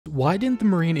Why didn't the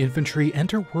Marine infantry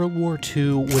enter World War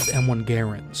II with M1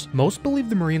 Garands? Most believe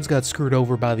the Marines got screwed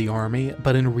over by the Army,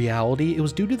 but in reality it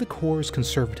was due to the Corps'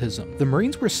 conservatism. The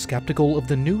Marines were skeptical of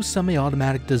the new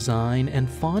semi-automatic design and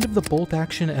fond of the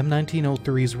bolt-action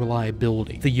M1903's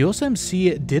reliability. The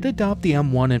USMC did adopt the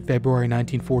M1 in February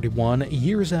 1941,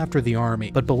 years after the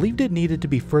Army, but believed it needed to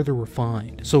be further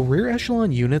refined. So rear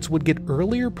echelon units would get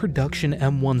earlier production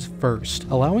M1s first,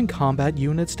 allowing combat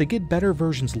units to get better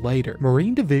versions later.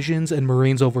 Marine divisions and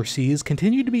Marines overseas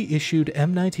continued to be issued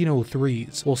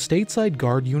M1903s, while stateside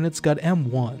guard units got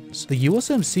M1s. The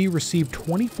USMC received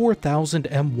 24,000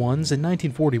 M1s in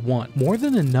 1941, more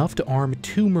than enough to arm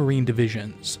 2 Marine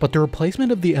divisions. But the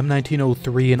replacement of the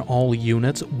M1903 in all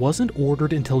units wasn't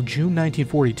ordered until June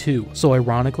 1942, so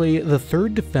ironically, the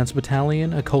 3rd Defense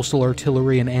Battalion, a coastal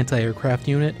artillery and anti-aircraft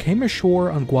unit, came ashore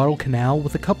on Guadalcanal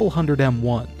with a couple hundred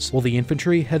M1s, while the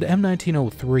infantry had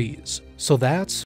M1903s. So that's